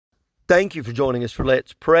Thank you for joining us for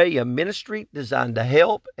Let's Pray, a ministry designed to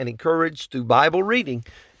help and encourage through Bible reading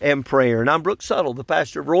and prayer. And I'm Brooke Suttle, the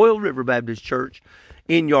pastor of Royal River Baptist Church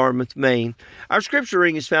in Yarmouth, Maine. Our scripture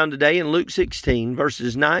reading is found today in Luke 16,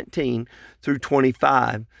 verses 19 through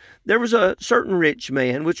 25. There was a certain rich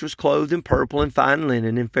man which was clothed in purple and fine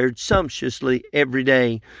linen and fared sumptuously every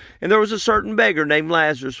day. And there was a certain beggar named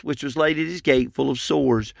Lazarus which was laid at his gate full of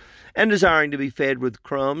sores, and desiring to be fed with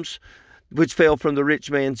crumbs which fell from the rich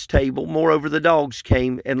man's table. Moreover, the dogs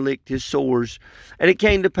came and licked his sores. And it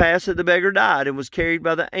came to pass that the beggar died and was carried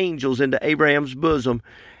by the angels into Abraham's bosom.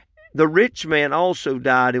 The rich man also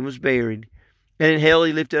died and was buried. And in hell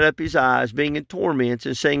he lifted up his eyes, being in torments,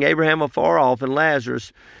 and seeing Abraham afar off and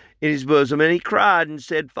Lazarus in his bosom. And he cried and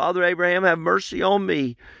said, Father Abraham, have mercy on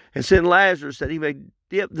me, and send Lazarus that he may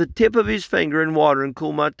dip the tip of his finger in water and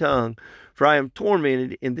cool my tongue, for I am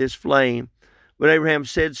tormented in this flame. But Abraham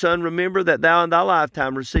said, Son, remember that thou in thy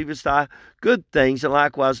lifetime receivest thy good things, and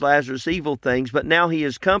likewise Lazarus evil things. But now he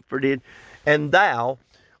is comforted, and thou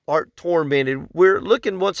art tormented. We're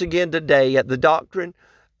looking once again today at the doctrine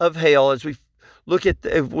of hell, as we looked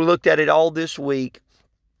at it all this week.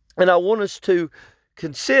 And I want us to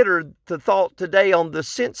consider the thought today on the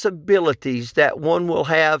sensibilities that one will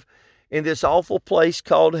have in this awful place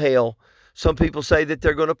called hell. Some people say that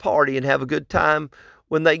they're going to party and have a good time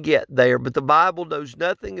when they get there, but the Bible knows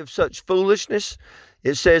nothing of such foolishness.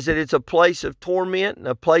 It says that it's a place of torment and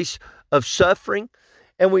a place of suffering.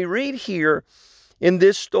 And we read here in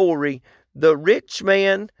this story, the rich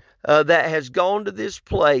man that has gone to this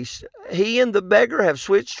place, he and the beggar have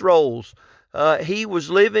switched roles. He was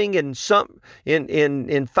living in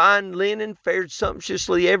fine linen, fared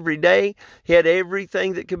sumptuously every day. He had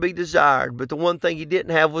everything that could be desired, but the one thing he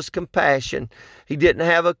didn't have was compassion. He didn't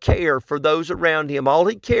have a care for those around him. All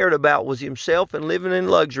he cared about was himself and living in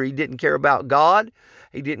luxury. He didn't care about God.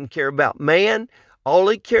 He didn't care about man. All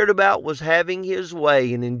he cared about was having his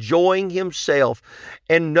way and enjoying himself,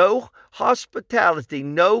 and no hospitality,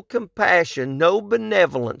 no compassion, no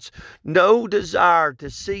benevolence, no desire to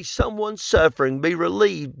see someone suffering be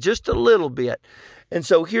relieved just a little bit. And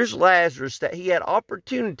so here's Lazarus, that he had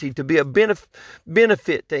opportunity to be a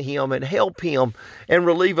benefit to him and help him and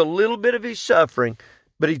relieve a little bit of his suffering,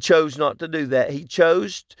 but he chose not to do that. He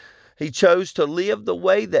chose to live the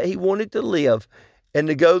way that he wanted to live, and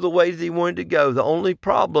to go the way that he wanted to go. The only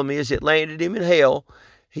problem is it landed him in hell.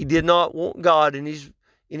 He did not want God in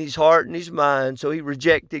his heart and his mind, so he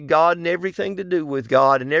rejected God and everything to do with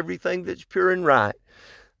God and everything that's pure and right.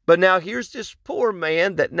 But now here's this poor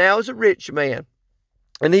man that now is a rich man,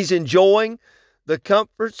 and he's enjoying the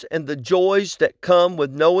comforts and the joys that come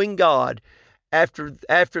with knowing God after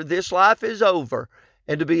this life is over,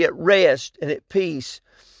 and to be at rest and at peace.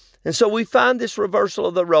 And so we find this reversal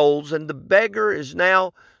of the roles, and the beggar is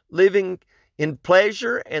now living in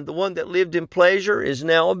pleasure, and the one that lived in pleasure is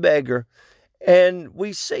now a beggar. And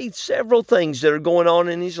we see several things that are going on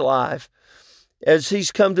in his life as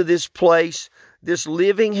he's come to this place, this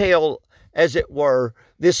living hell, as it were,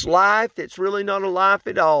 this life that's really not a life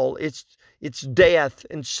at all. It's death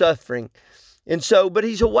and suffering. And so, but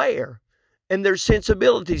he's aware, and there's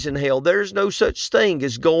sensibilities in hell. There's no such thing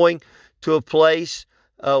as going to a place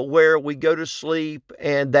where we go to sleep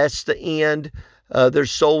and that's the end.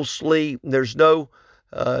 There's soul sleep. There's no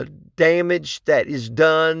damage that is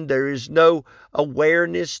done. There is no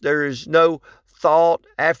awareness. There is no thought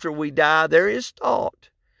after we die. There is thought.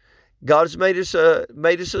 God has made us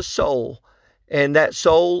a soul, and that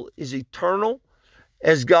soul is eternal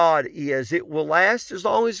as God is. It will last as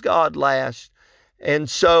long as God lasts. And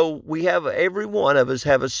so we have, every one of us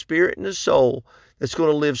have a spirit and a soul that's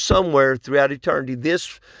going to live somewhere throughout eternity.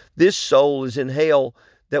 This soul is in hell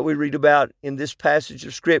that we read about in this passage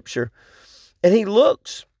of Scripture. And he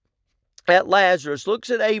looks at Lazarus,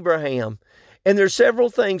 looks at Abraham, and there's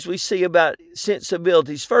several things we see about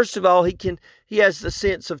sensibilities. First of all, he has the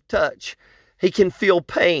sense of touch. He can feel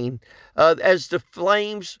pain as the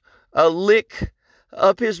flames lick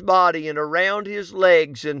up his body and around his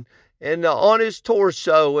legs and on his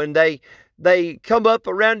torso, and they come up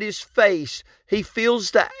around his face. He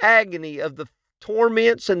feels the agony of the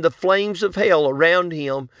torments and the flames of hell around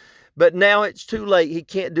him. But now it's too late. He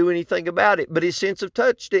can't do anything about it. But his sense of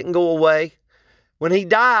touch didn't go away. When he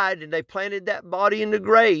died and they planted that body in the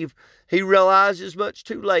grave, he realizes much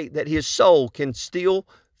too late that his soul can still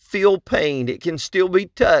feel pain. It can still be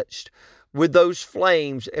touched with those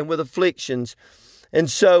flames and with afflictions. And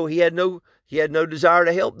so he had no desire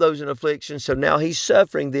to help those in affliction, so now he's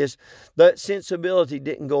suffering this. That sensibility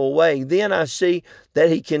didn't go away. Then I see that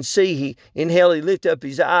he can see. In hell he lift up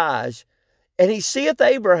his eyes, and he seeth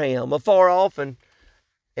Abraham afar off, and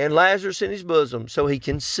and Lazarus in his bosom so he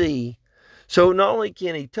can see. So not only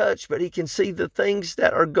can he touch, but he can see the things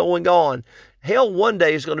that are going on. Hell one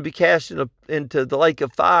day is going to be cast into the lake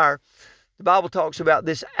of fire. The Bible talks about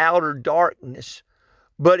this outer darkness.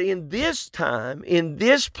 But in this time, in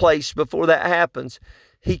this place before that happens,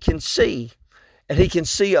 he can see. And he can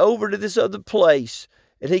see over to this other place.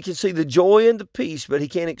 And he can see the joy and the peace, but he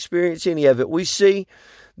can't experience any of it. We see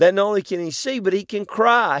that not only can he see, but he can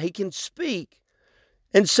cry. He can speak.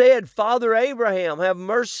 And said, Father Abraham, have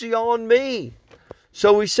mercy on me.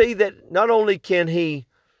 So we see that not only can he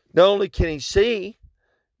see,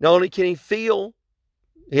 not only can he feel,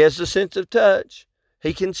 he has the sense of touch,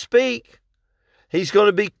 he can speak. He's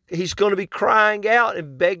going to be crying out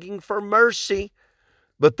and begging for mercy.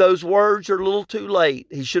 But those words are a little too late.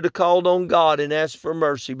 He should have called on God and asked for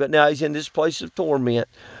mercy. But now he's in this place of torment.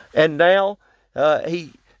 And now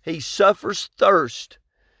he suffers thirst.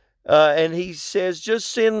 And he says,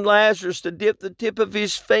 just send Lazarus to dip the tip of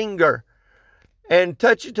his finger and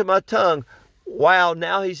touch it to my tongue. Wow,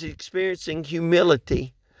 now he's experiencing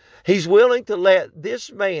humility. He's willing to let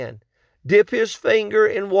this man dip his finger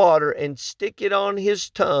in water and stick it on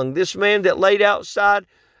his tongue. This man that laid outside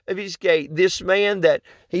of his gate. This man that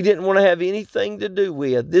he didn't want to have anything to do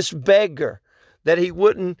with. This beggar that he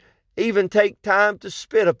wouldn't even take time to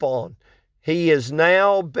spit upon. He is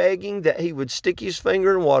now begging that he would stick his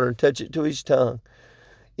finger in water and touch it to his tongue.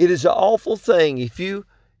 It is an awful thing. If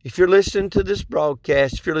you're listening to this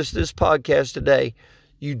broadcast, if you're listening to this podcast today,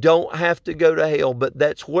 you don't have to go to hell, but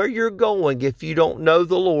that's where you're going if you don't know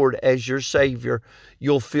the Lord as your Savior.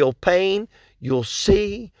 You'll feel pain, you'll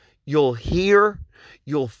see, you'll hear,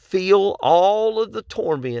 you'll feel all of the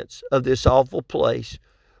torments of this awful place.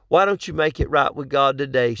 Why don't you make it right with God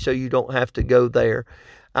today so you don't have to go there?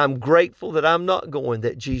 I'm grateful that I'm not going,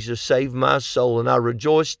 that Jesus saved my soul, and I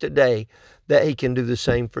rejoice today that he can do the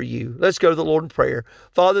same for you. Let's go to the Lord in prayer.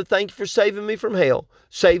 Father, thank you for saving me from hell.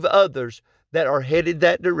 Save others that are headed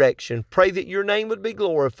that direction. Pray that your name would be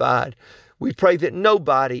glorified. We pray that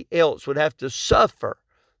nobody else would have to suffer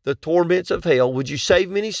the torments of hell. Would you save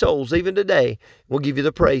many souls even today? We'll give you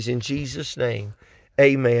the praise in Jesus' name.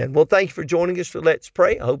 Amen. Well, thank you for joining us for Let's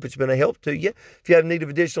Pray. I hope it's been a help to you. If you have need of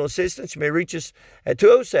additional assistance, you may reach us at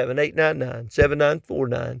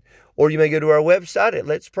 207-899-7949. Or you may go to our website at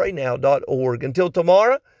letspraynow.org. Until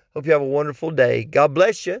tomorrow, hope you have a wonderful day. God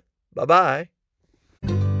bless you. Bye-bye.